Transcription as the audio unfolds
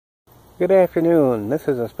Good afternoon. This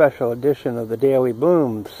is a special edition of the Daily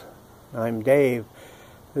Blooms. I'm Dave.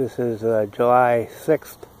 This is July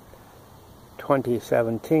 6th,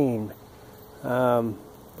 2017. We're going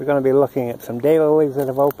to be looking at some daylilies that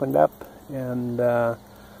have opened up and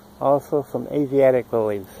also some Asiatic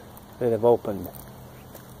lilies that have opened.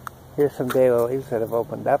 Here's some daylilies that have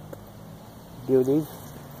opened up. Beauties.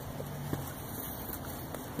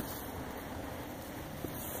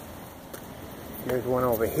 There's one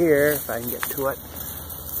over here, if I can get to it,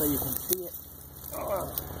 so you can see it.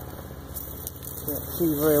 Oh, can't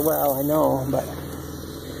see very well, I know, but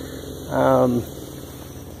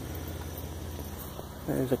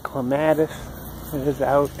there's a clematis that is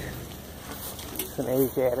out. Some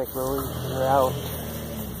Asiatic lilies that are out.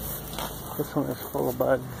 This one is full of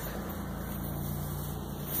buds.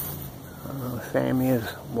 Sammy is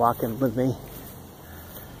walking with me.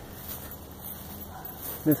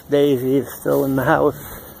 Miss Daisy is still in the house.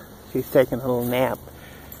 She's taking a little nap.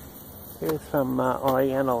 Here's some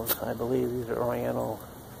orientals. I believe these are oriental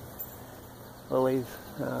lilies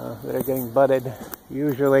that are getting budded.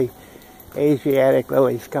 Usually Asiatic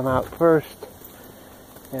lilies come out first,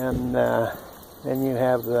 and then you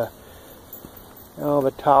have the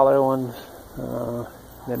taller ones,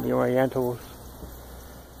 then the orientals.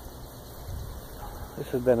 This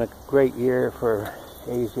has been a great year for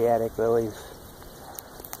Asiatic lilies.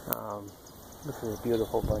 This is a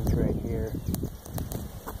beautiful bunch right here.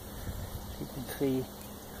 You can see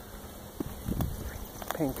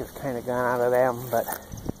pink has kind of gone out of them, but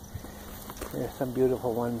there's some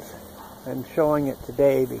beautiful ones. I'm showing it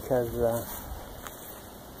today because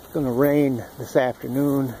it's going to rain this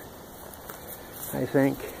afternoon, I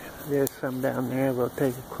think. There's some down there we'll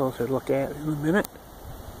take a closer look at in a minute.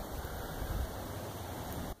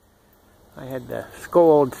 I had to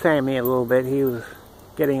scold Sammy a little bit. He was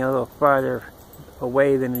getting a little farther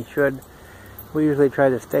away than he should. We usually try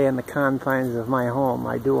to stay in the confines of my home.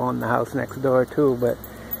 I do own the house next door too, but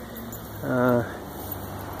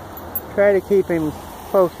try to keep him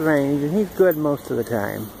close range, and he's good most of the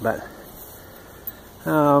time. But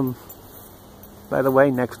by the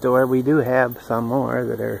way, next door we do have some more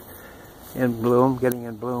that are in bloom, getting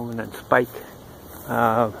in bloom, and then spike.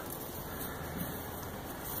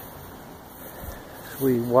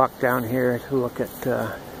 We walk down here to look at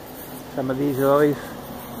some of these lilies.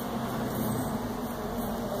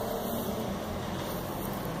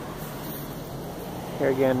 Here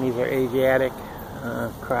again, these are Asiatic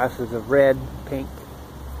crosses of red, pink.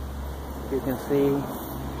 You can see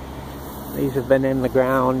these have been in the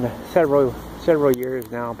ground several years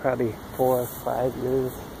now, probably 4 or 5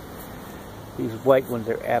 years. These white ones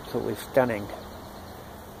are absolutely stunning.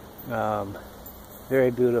 Very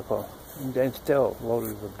beautiful. And still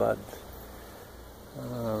loaded with buds.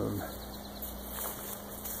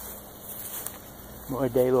 More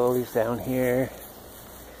daylilies down here.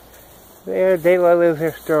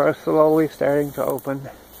 Daylilies are slowly starting to open.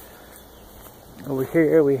 Over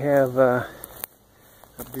here we have a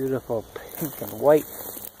beautiful pink and white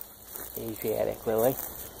Asiatic lily.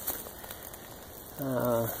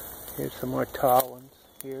 Here's some more tall ones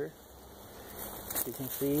here. As you can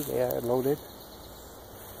see, they are loaded.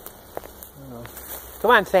 Come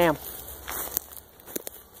on, Sam.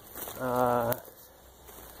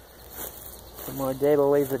 Some more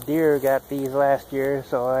daylilies. A deer got these last year,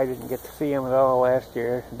 so I didn't get to see them at all last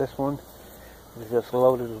year. This one was just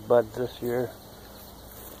loaded with buds this year.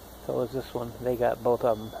 So is this one. They got both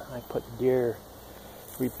of them. I put deer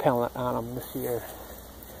repellent on them this year.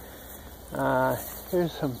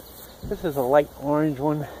 Here's some. This is a light orange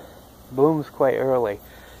one. Blooms quite early.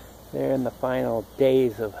 They're in the final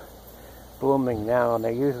days of blooming now, and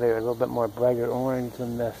they usually are a little bit more brighter orange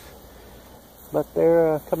than this, but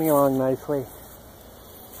they're coming along nicely.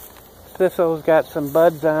 Thistle's got some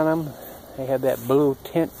buds on them. They have that blue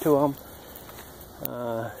tint to them.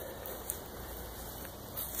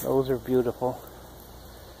 Those are beautiful.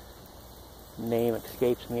 Name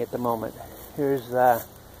escapes me at the moment. Here's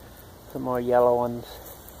some more yellow ones.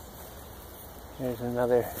 Here's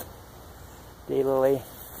another daylily.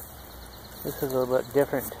 This is a little bit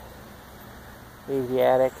different.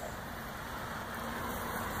 Asiatic.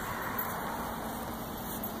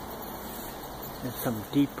 There's some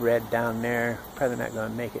deep red down there. Probably not going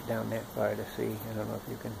to make it down that far to see. I don't know if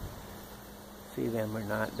you can see them or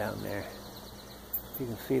not down there. You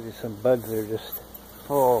can see there's some buds that are just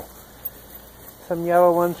full. Some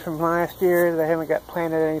yellow ones from last year that I haven't got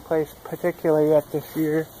planted any place particular yet this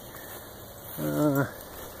year. Over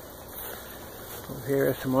here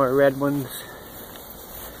are some more red ones.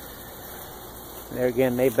 There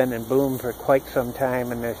again, they've been in bloom for quite some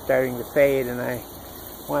time, and they're starting to fade, and I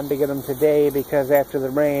wanted to get them today because after the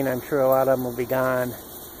rain, I'm sure a lot of them will be gone.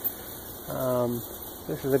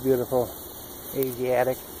 This is a beautiful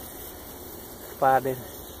Asiatic spotted.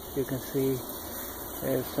 You can see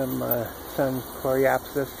there's some sundrop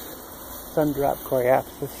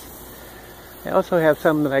coreopsis. I also have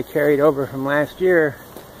some that I carried over from last year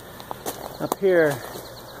up here.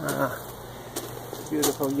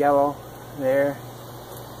 Beautiful yellow there,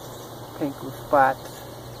 pink with spots.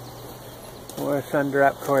 More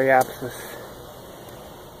sundrop coreopsis.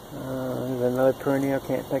 There's another perennial,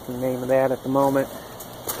 can't think of the name of that at the moment.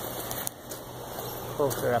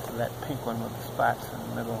 Closer up to that pink one with the spots in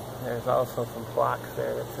the middle. There's also some phlox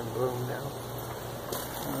there that's in bloom now.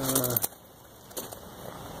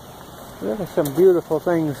 There are some beautiful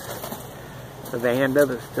things. The vanda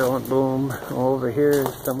that's still in bloom. Over here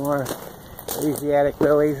is some more Asiatic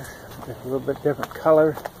lilies, just a little bit different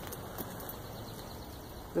color.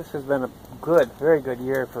 This has been a good, very good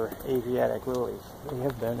year for Asiatic lilies. They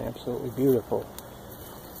have been absolutely beautiful.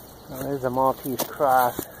 There's a Maltese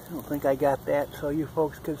cross. I don't think I got that so you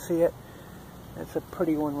folks can see it. That's a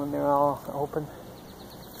pretty one when they're all open.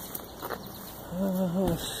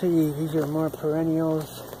 Let's see, these are more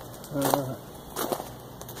perennials.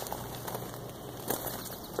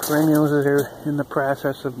 Perennials that are in the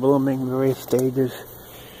process of blooming, various stages.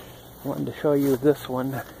 I wanted to show you this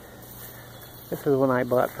one. This is one I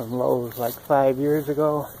bought from Lowe's like 5 years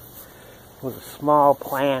ago. It was a small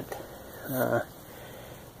plant. It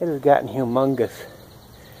has gotten humongous.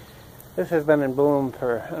 This has been in bloom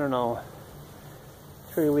for, I don't know,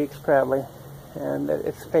 3 weeks probably. And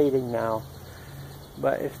it's fading now.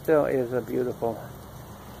 But it still is a beautiful,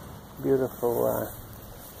 beautiful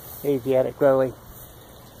Asiatic lily.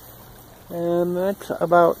 And that's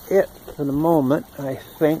about it for the moment, I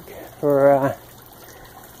think, for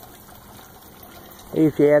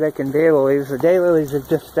Asiatic and daylilies. The daylilies have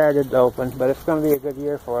just started to open, but it's going to be a good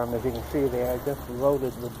year for them. As you can see, they are just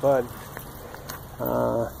loaded with buds.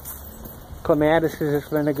 Clematis has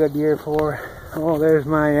been a good year for. Oh, there's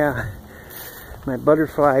my my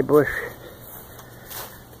butterfly bush.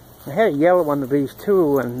 I had a yellow one of these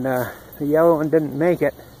too, and the yellow one didn't make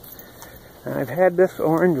it. I've had this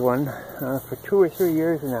orange one for 2 or 3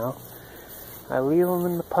 years now. I leave them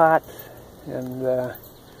in the pots and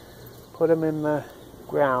put them in the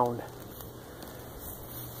ground.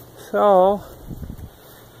 So,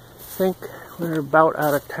 I think we're about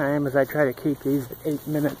out of time as I try to keep these at 8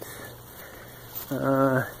 minutes.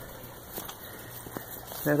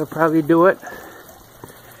 That'll probably do it.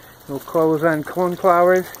 We'll close on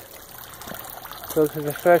cornflowers. This is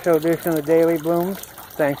a special edition of Daily Blooms.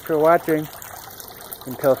 Thanks for watching.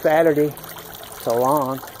 Until Saturday, so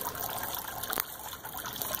long.